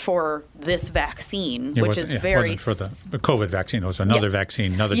wasn't for this vaccine, which is very... It wasn't for the COVID vaccine. It was another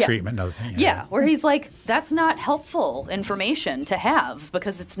vaccine, another treatment, another thing. Yeah, where he's like, that's not helpful information to have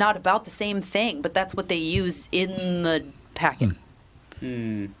because it's not about the same thing, but that's what they use in the packet.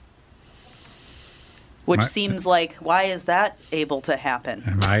 Which seems like, why is that able to happen?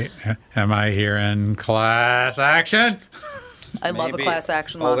 Am I hearing class action? I love a class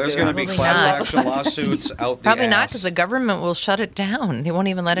action lawsuit. There's going to be class action lawsuits out the Probably not, ass. because the government will shut it down. They won't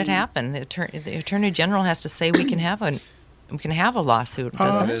even let it happen. The attorney general has to say we can have a lawsuit.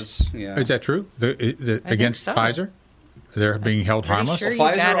 Is that true? Against so. Pfizer? They're being held harmless? Sure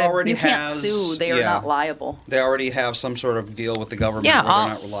Pfizer already you can't has... sue. They are not liable. They already have some sort of deal with the government where they're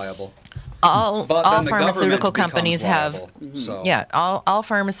not reliable. All the pharmaceutical government companies becomes have... liable, Yeah, all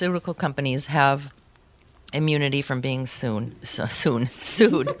pharmaceutical companies have immunity from being sued.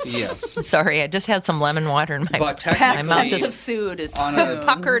 Yes. Sorry, I just had some lemon water in my But my mouth. Just sued is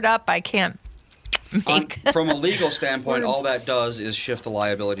puckered up. I can't make. From a legal standpoint, all that does is shift the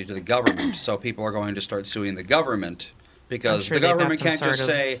liability to the government. So people are going to start suing the government because the government can't just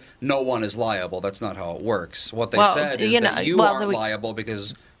say no one is liable. That's not how it works. What they said is that you aren't liable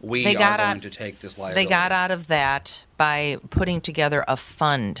because we are going to take this liability. They got out of that by putting together a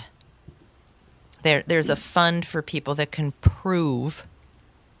fund. There's a fund for people that can prove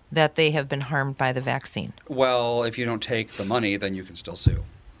that they have been harmed by the vaccine. Well, if you don't take the money, then you can still sue.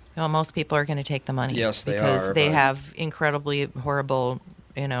 Well, most people are going to take the money. Yes, they because are. They have incredibly horrible,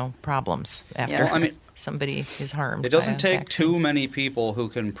 problems after somebody is harmed. It doesn't take vaccine. too many people who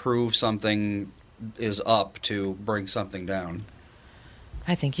can prove something is up to bring something down.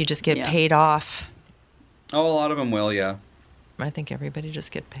 I think you just get paid off. Oh, a lot of them will, yeah. I think everybody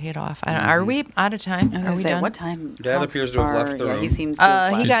just get paid off. Are we out of time? I was Are we done? what time? Dad appears to have left the room. He seems to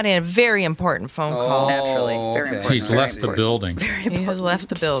have left. He got in a very important phone call. Naturally. Very important. He's left the building. He has left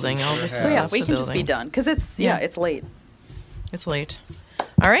the building. So yeah, we can just be done because it's it's late. It's late.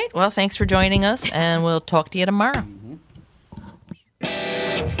 All right. Well, thanks for joining us, and we'll talk to you tomorrow.